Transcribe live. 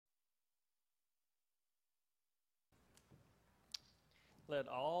Let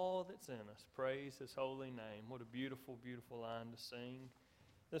all that's in us praise His holy name. What a beautiful, beautiful line to sing.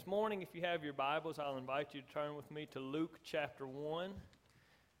 This morning, if you have your Bibles, I'll invite you to turn with me to Luke chapter 1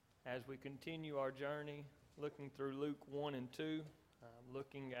 as we continue our journey looking through Luke 1 and 2,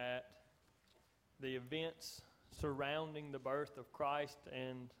 looking at the events surrounding the birth of Christ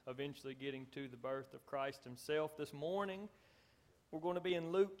and eventually getting to the birth of Christ Himself. This morning, we're going to be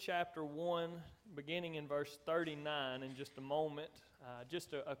in Luke chapter 1, beginning in verse 39 in just a moment.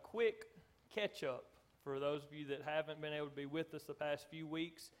 Just a quick catch-up for those of you that haven't been able to be with us the past few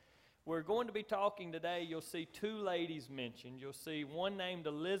weeks. We're going to be talking today, you'll see two ladies mentioned. You'll see one named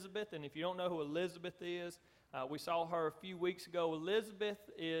Elizabeth, and if you don't know who Elizabeth is, we saw her a few weeks ago. Elizabeth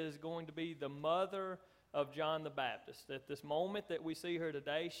is going to be the mother of John the Baptist. At this moment that we see her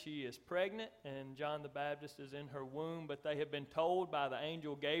today, she is pregnant, and John the Baptist is in her womb, but they have been told by the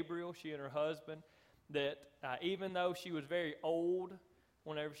angel Gabriel, she and her husband, that even though she was very old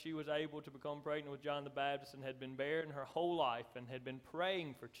whenever she was able to become pregnant with John the Baptist and had been barren her whole life and had been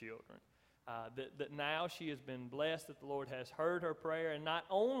praying for children, that now she has been blessed, that the Lord has heard her prayer, and not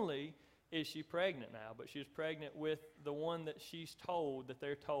only is she pregnant now, but she's pregnant with the one that she's told, that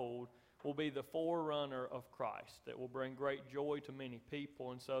they're told, will be the forerunner of Christ, that will bring great joy to many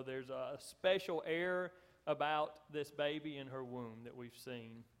people. And so there's a special air about this baby in her womb that we've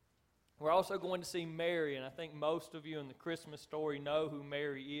seen. We're also going to see Mary, and I think most of you in the Christmas story know who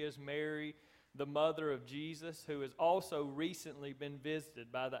Mary is. Mary, the mother of Jesus, who has also recently been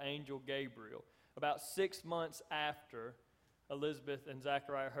visited by the angel Gabriel. About 6 months after Elizabeth and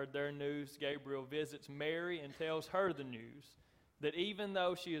Zechariah heard their news, Gabriel visits Mary and tells her the news that even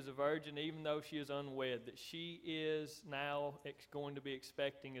though she is a virgin, even though she is unwed, that she is now going to be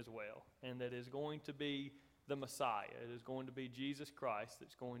expecting as well, and that is going to be the Messiah. It is going to be Jesus Christ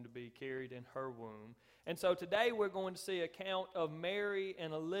that's going to be carried in her womb. And so today we're going to see an account of Mary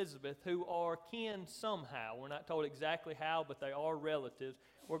and Elizabeth, who are kin somehow. We're not told exactly how, but they are relatives.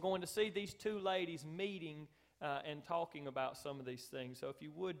 We're going to see these two ladies meeting and talking about some of these things. So if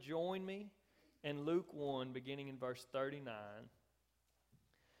you would join me in Luke 1, beginning in verse 39.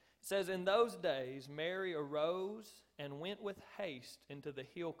 It says, "In those days Mary arose and went with haste into the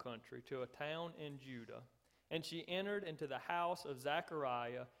hill country to a town in Judah. And she entered into the house of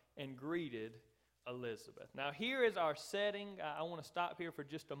Zechariah and greeted Elizabeth." Now here is our setting. I want to stop here for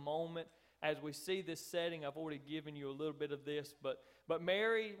just a moment as we see this setting. I've already given you a little bit of this, but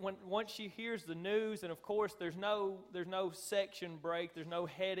Mary, once she hears the news, and of course there's no section break, there's no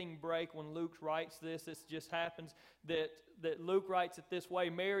heading break when Luke writes this. It just happens that Luke writes it this way.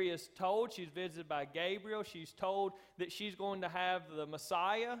 Mary is told, she's visited by Gabriel, she's told that she's going to have the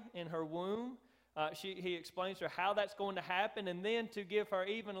Messiah in her womb. He explains to her how that's going to happen, and then to give her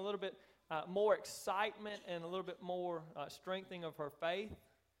even a little bit more excitement and a little bit more strengthening of her faith,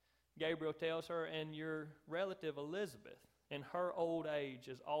 Gabriel tells her, and your relative Elizabeth, in her old age,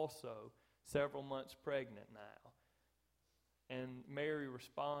 is also several months pregnant now. And Mary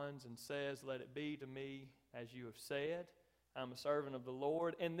responds and says, "Let it be to me as you have said. I'm a servant of the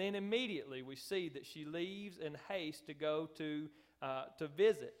Lord." And then immediately we see that she leaves in haste to go to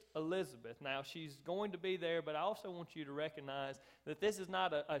visit Elizabeth. Now she's going to be there, but I also want you to recognize that this is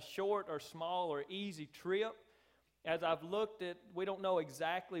not a short or small or easy trip. As I've looked at, we don't know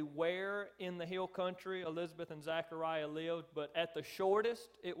exactly where in the hill country Elizabeth and Zechariah lived, but at the shortest,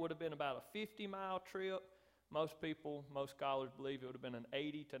 it would have been about a 50-mile trip. Most scholars believe it would have been an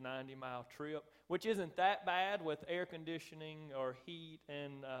 80 to 90-mile trip, which isn't that bad with air conditioning or heat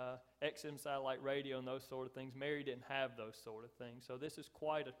and XM satellite radio and those sort of things. Mary didn't have those sort of things. So this is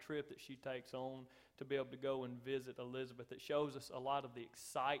quite a trip that she takes on to be able to go and visit Elizabeth. It shows us a lot of the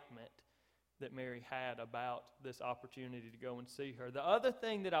excitement that Mary had about this opportunity to go and see her. The other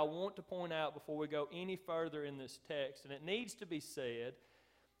thing that I want to point out before we go any further in this text, and it needs to be said,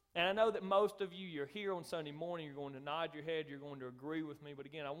 and I know that most of you, you're here on Sunday morning, you're going to nod your head, you're going to agree with me, but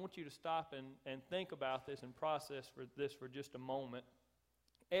again, I want you to stop and think about this and process for just a moment.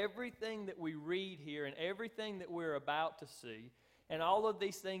 Everything that we read here and everything that we're about to see, and all of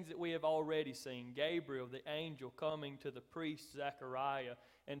these things that we have already seen, Gabriel, the angel, coming to the priest Zechariah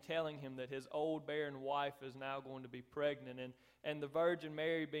and telling him that his old barren wife is now going to be pregnant, and the Virgin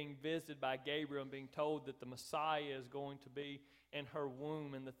Mary being visited by Gabriel and being told that the Messiah is going to be in her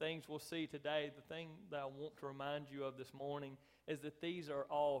womb, and the things we'll see today, the thing that I want to remind you of this morning is that these are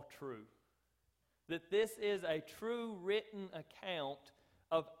all true. That this is a true written account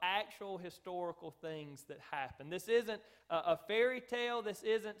of actual historical things that happen. This isn't a fairy tale. This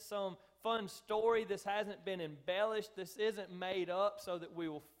isn't some fun story. This hasn't been embellished. This isn't made up so that we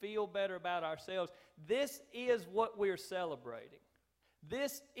will feel better about ourselves. This is what we're celebrating.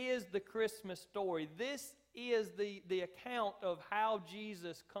 This is the Christmas story. This is the account of how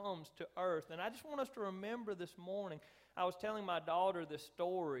Jesus comes to earth. And I just want us to remember this morning, I was telling my daughter this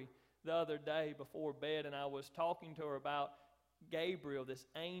story the other day before bed, and I was talking to her about Gabriel, this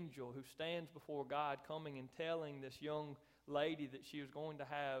angel who stands before God, coming and telling this young lady that she was going to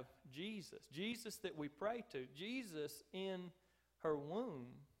have Jesus that we pray to, Jesus in her womb.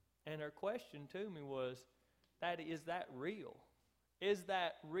 And her question to me was, Daddy, is that real? Is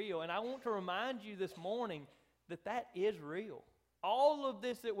that real? And I want to remind you this morning that that is real. All of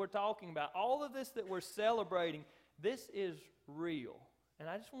this that we're talking about, all of this that we're celebrating, this is real. And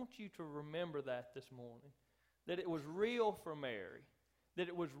I just want you to remember that this morning, that it was real for Mary, that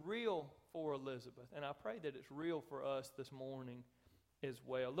it was real for Elizabeth. And I pray that it's real for us this morning as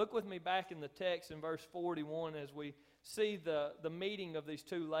well. Look with me back in the text in verse 41 as we see the meeting of these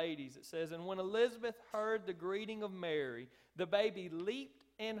two ladies. It says, "And when Elizabeth heard the greeting of Mary, the baby leaped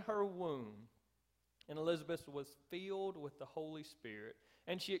in her womb. And Elizabeth was filled with the Holy Spirit.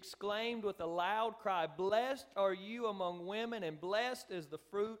 And she exclaimed with a loud cry, 'Blessed are you among women, and blessed is the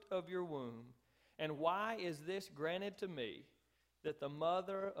fruit of your womb. And why is this granted to me, that the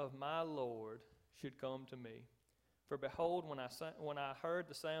mother of my Lord should come to me? For behold, when I heard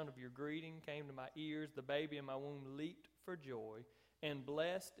the sound of your greeting came to my ears, the baby in my womb leaped for joy. And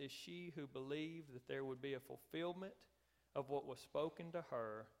blessed is she who believed that there would be a fulfillment of what was spoken to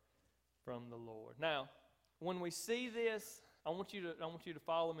her from the Lord.'" Now, when we see this, I want you to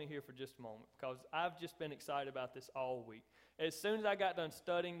follow me here for just a moment, because I've just been excited about this all week. As soon as I got done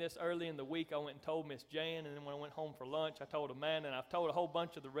studying this early in the week, I went and told Miss Jan, and then when I went home for lunch, I told Amanda, and I've told a whole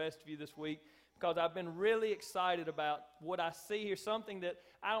bunch of the rest of you this week, because I've been really excited about what I see here, something that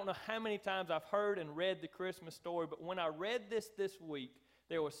I don't know how many times I've heard and read the Christmas story, but when I read this week,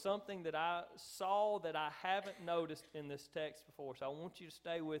 there was something that I saw that I haven't noticed in this text before. So I want you to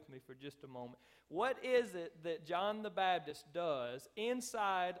stay with me for just a moment. What is it that John the Baptist does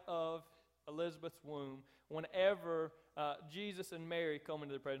inside of Elizabeth's womb whenever Jesus and Mary come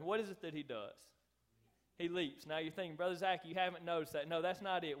into the presence? What is it that he does? He leaps. Now you're thinking, Brother Zach, you haven't noticed that. No, that's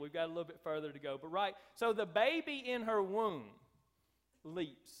not it. We've got a little bit further to go. But right, so the baby in her womb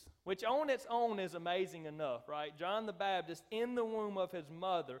leaps, which on its own is amazing enough, right? John the Baptist in the womb of his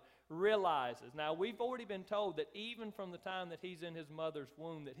mother realizes. Now, we've already been told that even from the time that he's in his mother's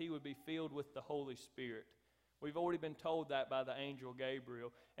womb that he would be filled with the Holy Spirit. We've already been told that by the angel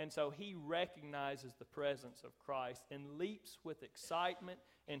Gabriel. And so he recognizes the presence of Christ and leaps with excitement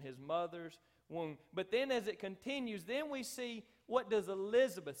in his mother's womb. But then as it continues, then we see, what does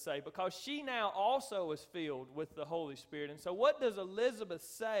Elizabeth say? Because she now also is filled with the Holy Spirit. And so what does Elizabeth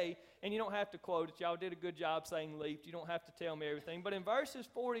say? And you don't have to quote it. Y'all did a good job saying leaped. You don't have to tell me everything. But in verses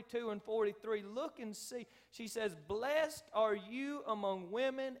 42 and 43, look and see. She says, "Blessed are you among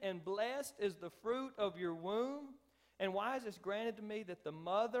women, and blessed is the fruit of your womb. And why is this granted to me, that the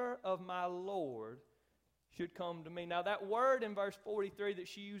mother of my Lord should come to me?" Now that word in verse 43 that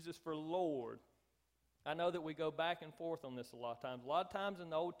she uses for Lord, I know that we go back and forth on this a lot of times. A lot of times in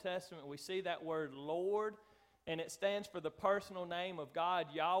the Old Testament we see that word Lord, and it stands for the personal name of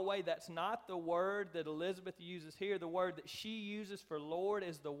God, Yahweh. That's not the word that Elizabeth uses here. The word that she uses for Lord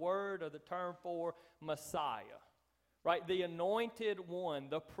is the word or the term for Messiah, right? The anointed one,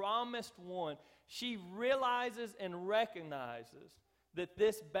 the promised one. She realizes and recognizes that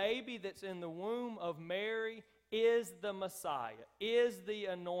this baby that's in the womb of Mary is the Messiah, is the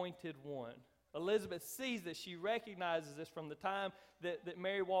anointed one. Elizabeth sees this. She recognizes this from the time that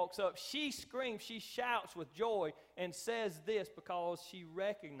Mary walks up. She screams, she shouts with joy and says this because she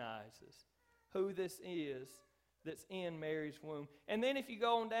recognizes who this is that's in Mary's womb. And then if you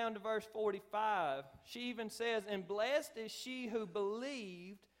go on down to verse 45, she even says, "And blessed is she who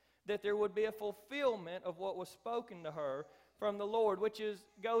believed that there would be a fulfillment of what was spoken to her from the Lord," which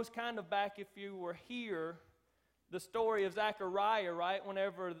goes kind of back, if you were here, the story of Zechariah, right?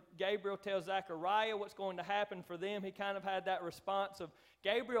 Whenever Gabriel tells Zechariah what's going to happen for them, he kind of had that response of,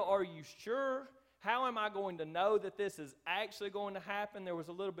 "Gabriel, are you sure? How am I going to know that this is actually going to happen?" There was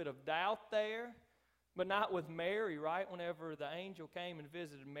a little bit of doubt there, but not with Mary, right? Whenever the angel came and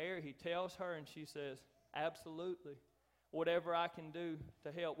visited Mary, he tells her, and she says, "Absolutely. Whatever I can do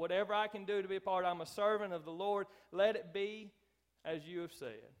to help, whatever I can do to be a part, I'm a servant of the Lord. Let it be as you have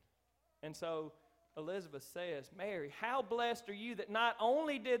said." And so Elizabeth says, "Mary, how blessed are you that not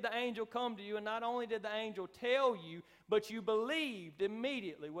only did the angel come to you and not only did the angel tell you, but you believed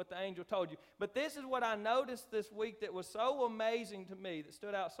immediately what the angel told you." But this is what I noticed this week that was so amazing to me, that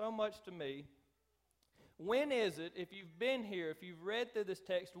stood out so much to me. When is it, if you've been here, if you've read through this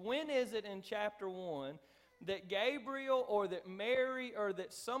text, when is it in chapter 1 that Gabriel or that Mary or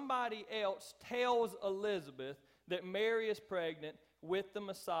that somebody else tells Elizabeth that Mary is pregnant with the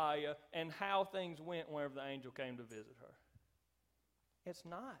Messiah and how things went whenever the angel came to visit her. It's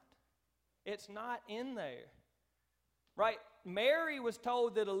not. It's not in there. Right? Mary was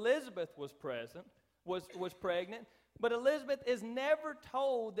told that Elizabeth was pregnant, but Elizabeth is never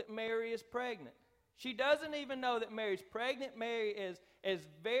told that Mary is pregnant. She doesn't even know that Mary's pregnant. Mary is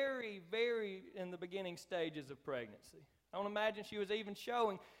very, very in the beginning stages of pregnancy. I don't imagine she was even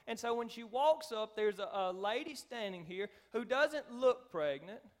showing. And so when she walks up, there's a lady standing here who doesn't look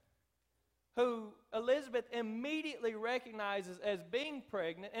pregnant, who Elizabeth immediately recognizes as being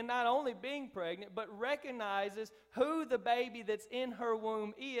pregnant, and not only being pregnant, but recognizes who the baby that's in her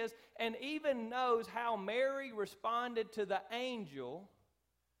womb is, and even knows how Mary responded to the angel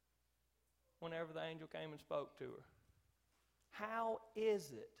whenever the angel came and spoke to her. How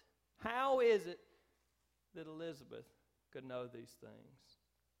is it that Elizabeth could know these things?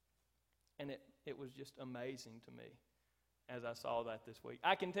 And it was just amazing to me as I saw that this week.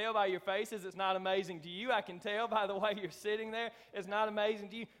 I can tell by your faces it's not amazing to you. I can tell by the way you're sitting there it's not amazing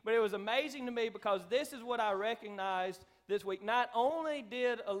to you. But it was amazing to me because this is what I recognized this week. Not only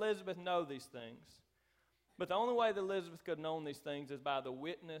did Elizabeth know these things, but the only way that Elizabeth could have known these things is by the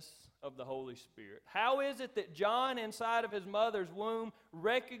witness of the Holy Spirit. How is it that John inside of his mother's womb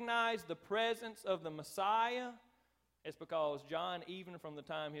recognized the presence of the Messiah? It's because John, even from the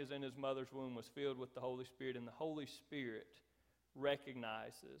time he was in his mother's womb, was filled with the Holy Spirit, and the Holy Spirit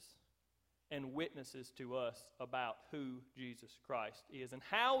recognizes and witnesses to us about who Jesus Christ is. And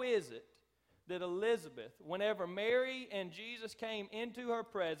how is it that Elizabeth, whenever Mary and Jesus came into her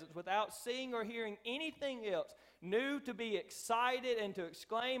presence without seeing or hearing anything else, knew to be excited and to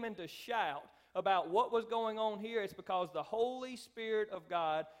exclaim and to shout about what was going on here? It's because the Holy Spirit of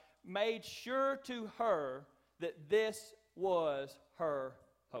God made sure to her that this was her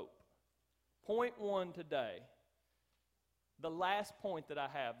hope. Point one today. The last point that I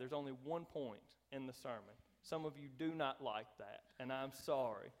have, there's only one point in the sermon. Some of you do not like that, and I'm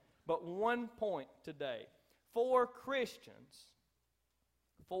sorry. But one point today. For Christians,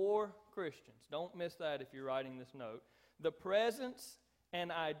 don't miss that if you're writing this note, the presence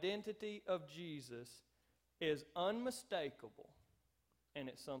and identity of Jesus is unmistakable, and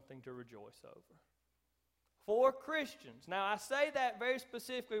it's something to rejoice over. For Christians. Now, I say that very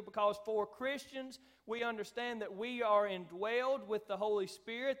specifically because for Christians, we understand that we are indwelled with the Holy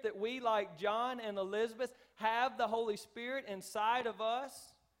Spirit, that we, like John and Elizabeth, have the Holy Spirit inside of us.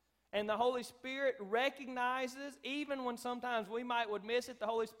 And the Holy Spirit recognizes, even when sometimes we would miss it, the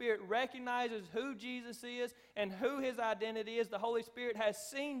Holy Spirit recognizes who Jesus is and who His identity is. The Holy Spirit has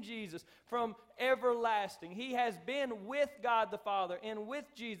seen Jesus from everlasting. He has been with God the Father and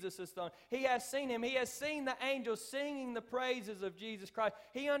with Jesus the Son. He has seen Him. He has seen the angels singing the praises of Jesus Christ.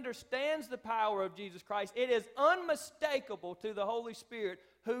 He understands the power of Jesus Christ. It is unmistakable to the Holy Spirit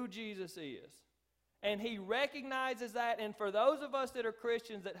who Jesus is. And He recognizes that, and for those of us that are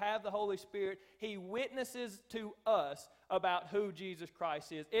Christians that have the Holy Spirit, He witnesses to us about who Jesus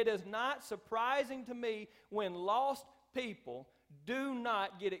Christ is. It is not surprising to me when lost people do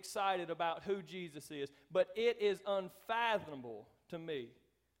not get excited about who Jesus is, but it is unfathomable to me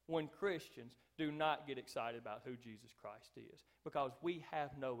when Christians do not get excited about who Jesus Christ is, because we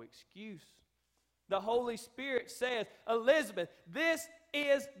have no excuse. The Holy Spirit says, Elizabeth, this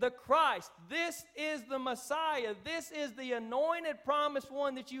is the Christ. This is the Messiah. This is the anointed promised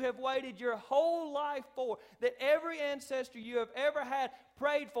one that you have waited your whole life for, that every ancestor you have ever had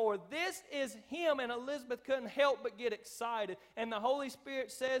prayed for. This is Him, and Elizabeth couldn't help but get excited. And the Holy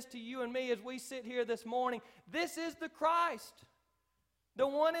Spirit says to you and me as we sit here this morning, this is the Christ. The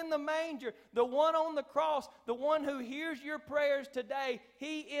one in the manger, the one on the cross, the one who hears your prayers today.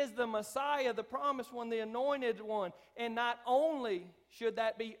 He is the Messiah, the promised one, the anointed one. And not only should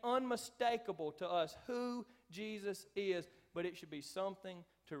that be unmistakable to us who Jesus is, but it should be something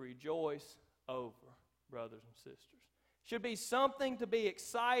to rejoice over, brothers and sisters. Should be something to be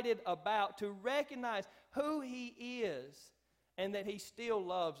excited about, to recognize who He is and that He still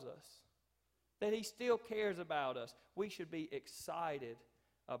loves us, that He still cares about us. We should be excited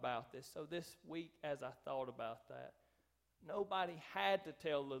about this. So this week, as I thought about that, nobody had to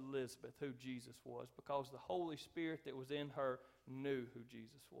tell Elizabeth who Jesus was, because the Holy Spirit that was in her knew who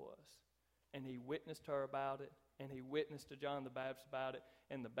Jesus was. And He witnessed her about it, and He witnessed to John the Baptist about it,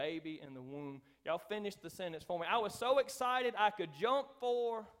 and the baby in the womb. Y'all finish the sentence for me. I was so excited I could jump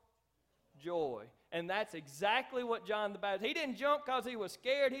for joy. And that's exactly what John the Baptist, he didn't jump because he was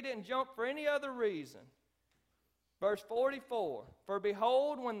scared. He didn't jump for any other reason. Verse 44, for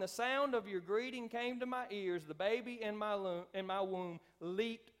behold, when the sound of your greeting came to my ears, the baby in my womb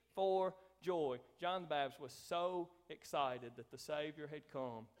leaped for joy. John the Baptist was so excited that the Savior had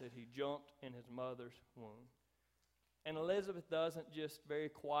come that he jumped in his mother's womb. And Elizabeth doesn't just very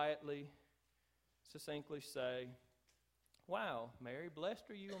quietly, succinctly say, wow, Mary,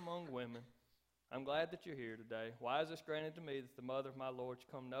 blessed are you among women. I'm glad that you're here today. Why is this granted to me that the mother of my Lord should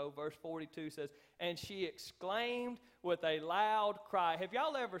come? No, verse 42 says, and she exclaimed with a loud cry. Have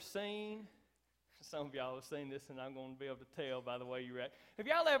y'all ever seen, some of y'all have seen this and I'm going to be able to tell by the way you react. Have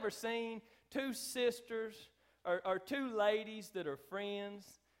y'all ever seen two sisters or two ladies that are friends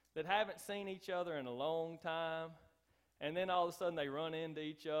that haven't seen each other in a long time, and then all of a sudden they run into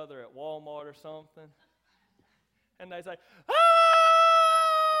each other at Walmart or something, and they say, ah!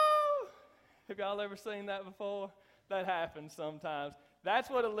 Have y'all ever seen that before? That happens sometimes. That's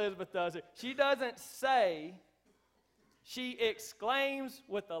what Elizabeth does here. She doesn't say, she exclaims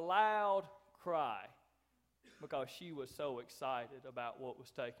with a loud cry because she was so excited about what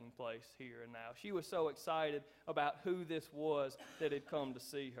was taking place here and now. She was so excited about who this was that had come to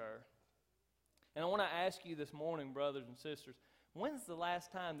see her. And I want to ask you this morning, brothers and sisters, when's the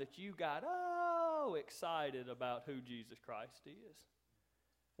last time that you got excited about who Jesus Christ is?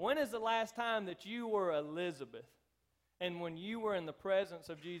 When is the last time that you were Elizabeth, and when you were in the presence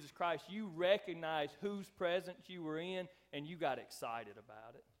of Jesus Christ, you recognized whose presence you were in, and you got excited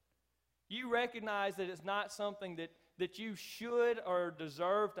about it? You recognize that it's not something that you should or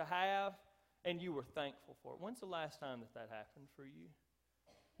deserve to have, and you were thankful for it. When's the last time that happened for you?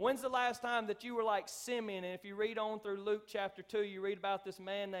 When's the last time that you were like Simeon? And if you read on through Luke chapter 2, you read about this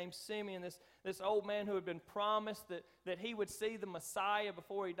man named Simeon, this old man who had been promised that he would see the Messiah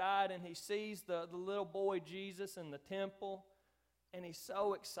before he died, and he sees the little boy Jesus in the temple, and he's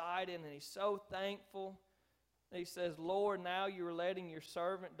so excited and he's so thankful. He says, Lord, now you are letting your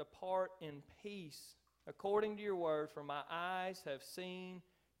servant depart in peace, according to your word, for my eyes have seen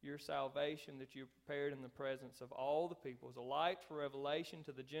your salvation that you prepared in the presence of all the people, as a light for revelation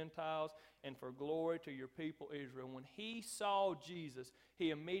to the Gentiles and for glory to your people Israel. When he saw Jesus, he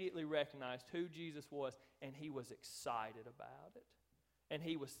immediately recognized who Jesus was, and he was excited about it. And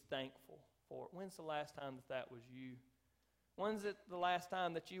he was thankful for it. When's the last time that was you? When's it the last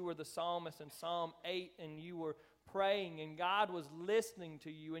time that you were the psalmist in Psalm 8 and you were praying and God was listening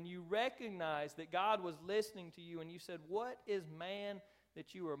to you, and you recognized that God was listening to you, and you said, what is man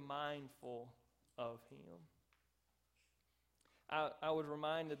that you are mindful of him? I was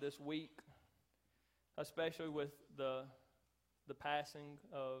reminded this week, especially with the passing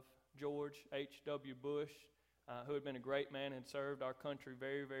of George H.W. Bush, who had been a great man and served our country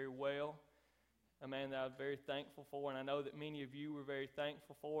very, very well. A man that I was very thankful for, and I know that many of you were very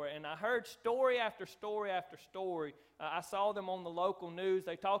thankful for. And I heard story after story after story. I saw them on the local news.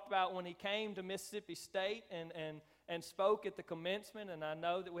 They talked about when he came to Mississippi State and spoke at the commencement, and I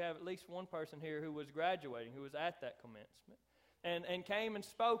know that we have at least one person here who was graduating, who was at that commencement, and came and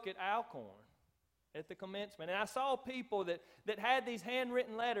spoke at Alcorn at the commencement. And I saw people that had these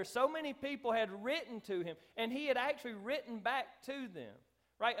handwritten letters. So many people had written to him, and he had actually written back to them.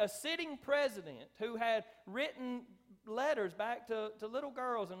 Right, a sitting president who had written letters back to little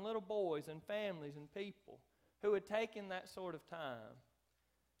girls and little boys and families and people who had taken that sort of time.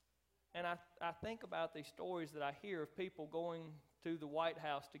 And I think about these stories that I hear of people going to the White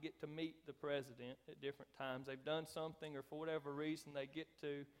House to get to meet the president at different times. They've done something, or for whatever reason they get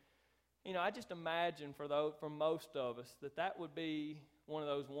to. You know, I just imagine for most of us that would be one of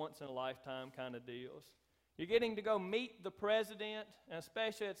those once-in-a-lifetime kind of deals. You're getting to go meet the president, and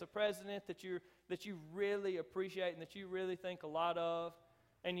especially it's a president that you really appreciate and that you really think a lot of.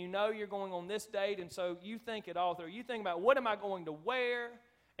 And you know you're going on this date, and so you think it all through. You think about, what am I going to wear,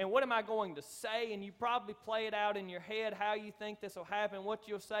 and what am I going to say? And you probably play it out in your head how you think this will happen, what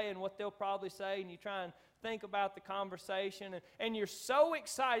you'll say and what they'll probably say, and you try and think about the conversation, and you're so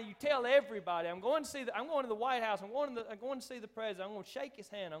excited. You tell everybody, I'm going to the White House. I'm going to see the president. I'm going to shake his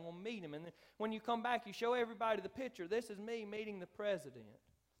hand. I'm going to meet him. And then when you come back, you show everybody the picture. This is me meeting the president.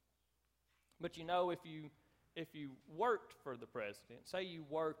 But you know, if you worked for the president, say you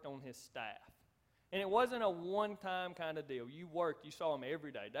worked on his staff, and it wasn't a one-time kind of deal. You worked. You saw him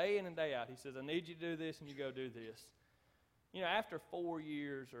every day, day in and day out. He says, I need you to do this, and you go do this. You know, after 4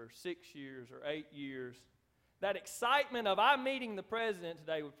 years or 6 years or 8 years, that excitement of I'm meeting the president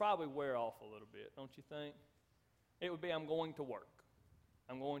today would probably wear off a little bit, don't you think? It would be, I'm going to work.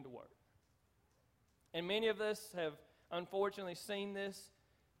 I'm going to work. And many of us have unfortunately seen this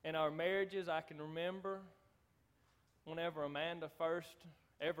in our marriages. I can remember whenever Amanda first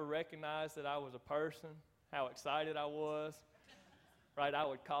ever recognized that I was a person how excited I was. Right, I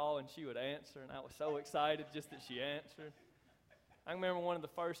would call and she would answer, and I was so excited just that she answered. I remember one of the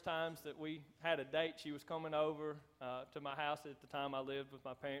first times that we had a date. She was coming over to my house. At the time I lived with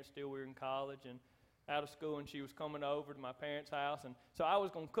my parents still. We were in college and out of school, and she was coming over to my parents' house. And so I was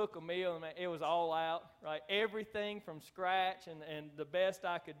going to cook a meal, and it was all out, right? Everything from scratch and the best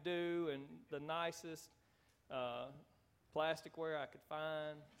I could do and the nicest plasticware I could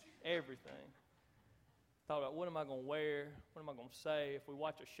find, everything. Thought about what am I going to wear, what am I going to say, if we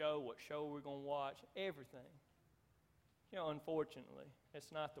watch a show, what show are we going to watch, everything. You know, unfortunately,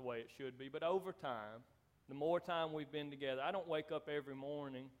 it's not the way it should be. But over time, the more time we've been together, I don't wake up every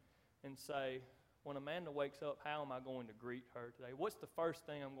morning and say, when Amanda wakes up, how am I going to greet her today? What's the first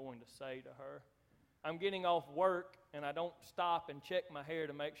thing I'm going to say to her? I'm getting off work, and I don't stop and check my hair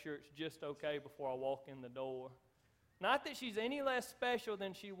to make sure it's just okay before I walk in the door. Not that she's any less special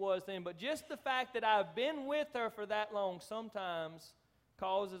than she was then, but just the fact that I've been with her for that long sometimes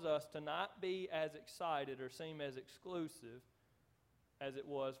causes us to not be as excited or seem as exclusive as it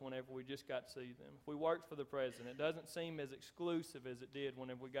was whenever we just got to see them. If we worked for the president, it doesn't seem as exclusive as it did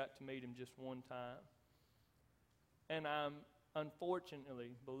whenever we got to meet him just one time. And I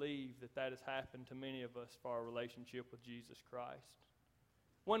unfortunately believe that has happened to many of us for our relationship with Jesus Christ.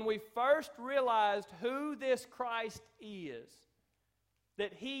 When we first realized who this Christ is,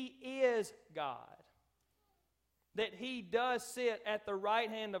 that He is God, that He does sit at the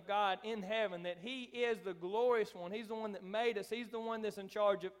right hand of God in heaven, that He is the glorious one, He's the one that made us, He's the one that's in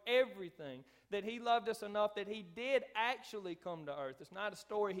charge of everything, that He loved us enough that He did actually come to earth. It's not a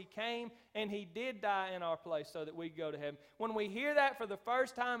story. He came and He did die in our place so that we go to heaven. When we hear that for the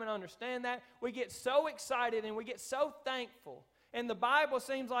first time and understand that, we get so excited and we get so thankful. And the Bible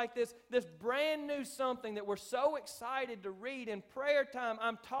seems like this brand new something that we're so excited to read in prayer time.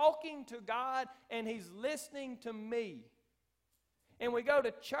 I'm talking to God and He's listening to me. And we go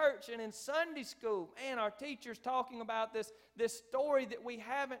to church and in Sunday school, man, our teacher's talking about this story that we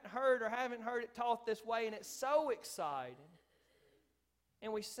haven't heard or haven't heard it taught this way, and it's so exciting.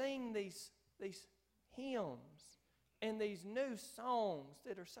 And we sing these hymns and these new songs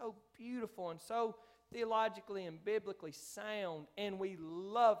that are so beautiful and so theologically and biblically sound, and we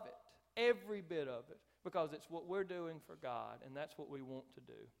love it, every bit of it, because it's what we're doing for God, and that's what we want to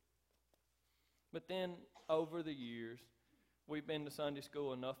do. But then, over the years, we've been to Sunday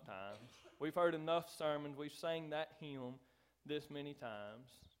school enough times, we've heard enough sermons, we've sang that hymn this many times,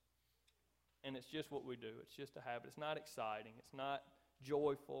 and it's just what we do. It's just a habit. It's not exciting. It's not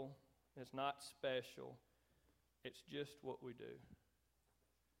joyful. It's not special. It's just what we do.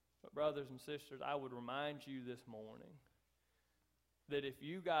 But brothers and sisters, I would remind you this morning that if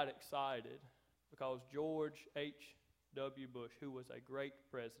you got excited because George H.W. Bush, who was a great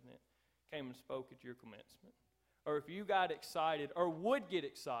president, came and spoke at your commencement, or if you got excited or would get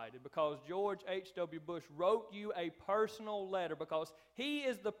excited because George H.W. Bush wrote you a personal letter because he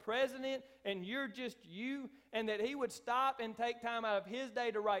is the president and you're just you, and that he would stop and take time out of his day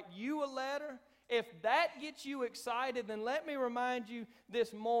to write you a letter, if that gets you excited, then let me remind you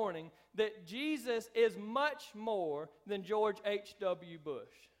this morning that Jesus is much more than George H.W. Bush.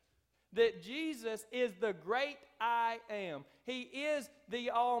 That Jesus is the great I am. He is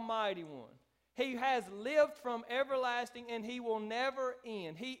the Almighty One. He has lived from everlasting and He will never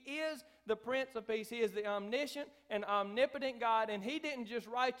end. He is the Prince of Peace. He is the omniscient and omnipotent God, and He didn't just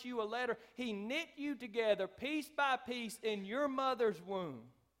write you a letter. He knit you together piece by piece in your mother's womb.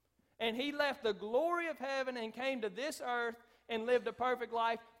 And He left the glory of heaven and came to this earth and lived a perfect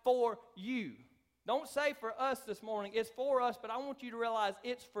life for you. Don't say for us this morning. It's for us, but I want you to realize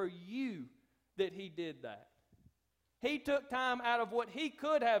it's for you that He did that. He took time out of what He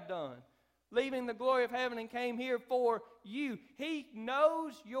could have done, leaving the glory of heaven, and came here for you. He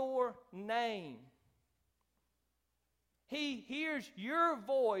knows your name. He hears your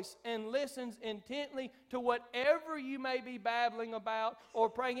voice and listens intently to whatever you may be babbling about or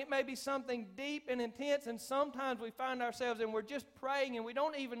praying. It may be something deep and intense, and sometimes we find ourselves and we're just praying and we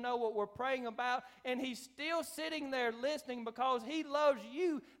don't even know what we're praying about, and He's still sitting there listening because He loves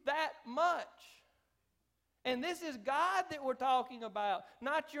you that much. And this is God that we're talking about,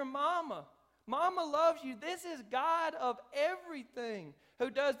 not your mama. Mama loves you. This is God of everything, who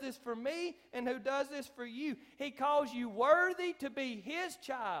does this for me and who does this for you. He calls you worthy to be His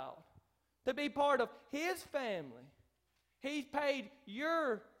child, to be part of His family. He paid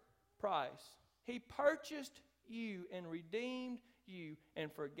your price. He purchased you and redeemed you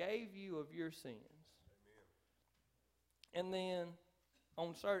and forgave you of your sins. Amen. And then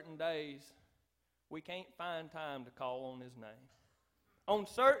on certain days, we can't find time to call on His name. On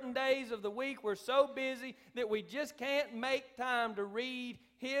certain days of the week, we're so busy that we just can't make time to read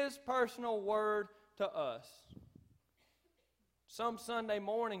His personal Word to us. Some Sunday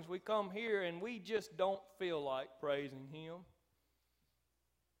mornings we come here and we just don't feel like praising Him.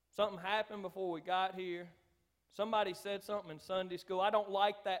 Something happened before we got here. Somebody said something in Sunday school. I don't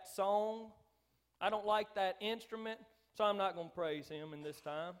like that song. I don't like that instrument, so I'm not going to praise Him in this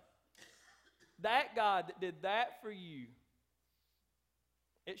time. That God that did that for you,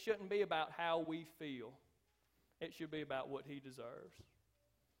 it shouldn't be about how we feel. It should be about what He deserves.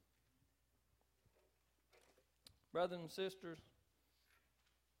 Brothers and sisters,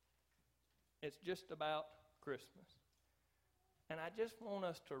 it's just about Christmas. And I just want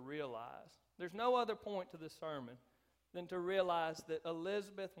us to realize, there's no other point to this sermon than to realize that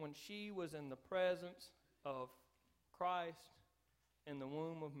Elizabeth, when she was in the presence of Christ in the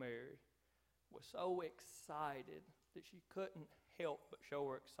womb of Mary, was so excited that she couldn't help but show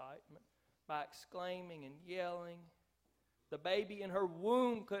her excitement by exclaiming and yelling. The baby in her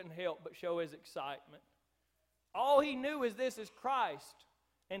womb couldn't help but show his excitement. All he knew is this is Christ.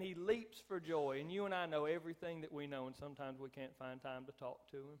 And he leaps for joy. And you and I know everything that we know, and sometimes we can't find time to talk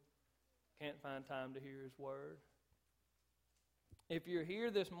to Him. Can't find time to hear His Word. If you're here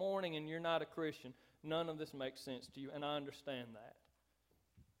this morning and you're not a Christian, none of this makes sense to you, and I understand that.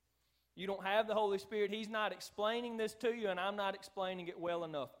 You don't have the Holy Spirit. He's not explaining this to you, and I'm not explaining it well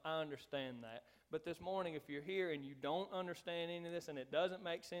enough. I understand that. But this morning, if you're here and you don't understand any of this, and it doesn't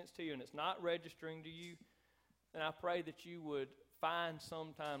make sense to you, and it's not registering to you, then I pray that you would find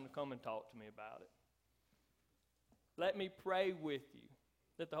some time to come and talk to me about it. Let me pray with you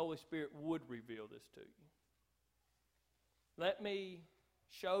that the Holy Spirit would reveal this to you. Let me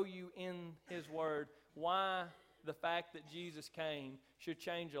show you in His Word why the fact that Jesus came should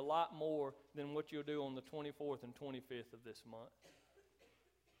change a lot more than what you'll do on the 24th and 25th of this month.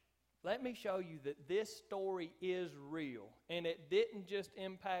 Let me show you that this story is real, and it didn't just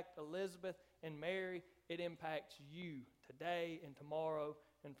impact Elizabeth and Mary, it impacts you today and tomorrow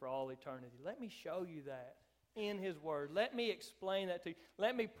and for all eternity. Let me show you that in His Word. Let me explain that to you.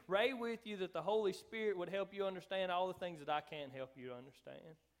 Let me pray with you that the Holy Spirit would help you understand all the things that I can't help you to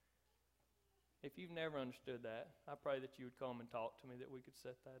understand. If you've never understood that, I pray that you would come and talk to me, that we could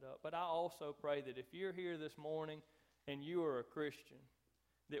set that up. But I also pray that if you're here this morning and you are a Christian,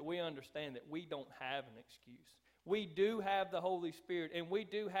 that we understand that we don't have an excuse. We do have the Holy Spirit, and we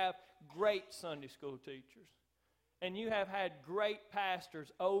do have great Sunday school teachers. And you have had great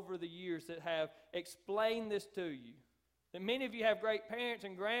pastors over the years that have explained this to you. And many of you have great parents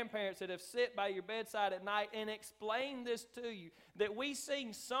and grandparents that have sit by your bedside at night and explained this to you. That we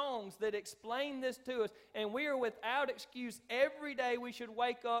sing songs that explain this to us, and we are without excuse. Every day we should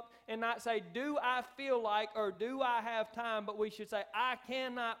wake up and not say, do I feel like, or do I have time? But we should say, I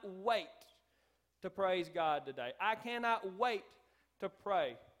cannot wait to praise God today. I cannot wait to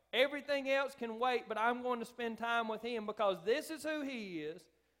pray. Everything else can wait, but I'm going to spend time with Him because this is who He is,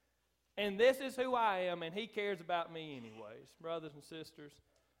 and this is who I am, and He cares about me anyways. Brothers and sisters,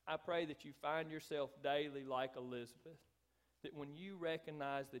 I pray that you find yourself daily like Elizabeth, that when you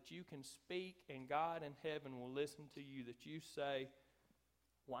recognize that you can speak and God in heaven will listen to you, that you say,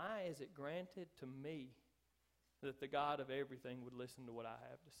 why is it granted to me that the God of everything would listen to what I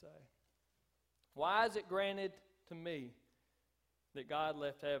have to say? Why is it granted to me that God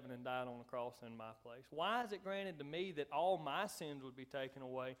left heaven and died on the cross in my place? Why is it granted to me that all my sins would be taken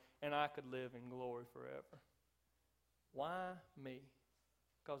away and I could live in glory forever? Why me?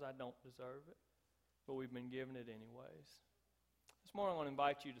 Because I don't deserve it, but we've been given it anyways. This morning I want to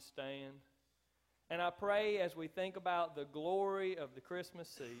invite you to stand. And I pray as we think about the glory of the Christmas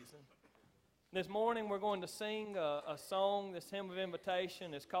season. This morning we're going to sing a song. This hymn of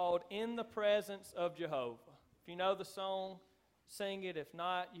invitation is called In the Presence of Jehovah. If you know the song, sing it. If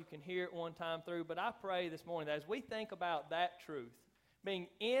not, you can hear it one time through. But I pray this morning that as we think about that truth, being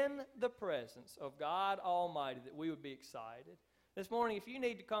in the presence of God Almighty, that we would be excited. This morning, if you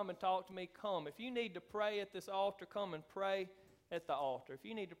need to come and talk to me, come. If you need to pray at this altar, come and pray at the altar. If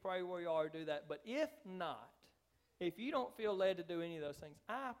you need to pray where you are, do that. But if not, if you don't feel led to do any of those things,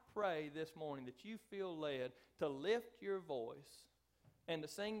 I pray this morning that you feel led to lift your voice and to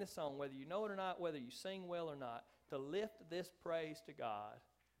sing the song, whether you know it or not, whether you sing well or not, to lift this praise to God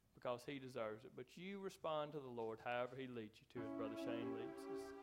because He deserves it. But you respond to the Lord however He leads you to, as Brother Shane leads us.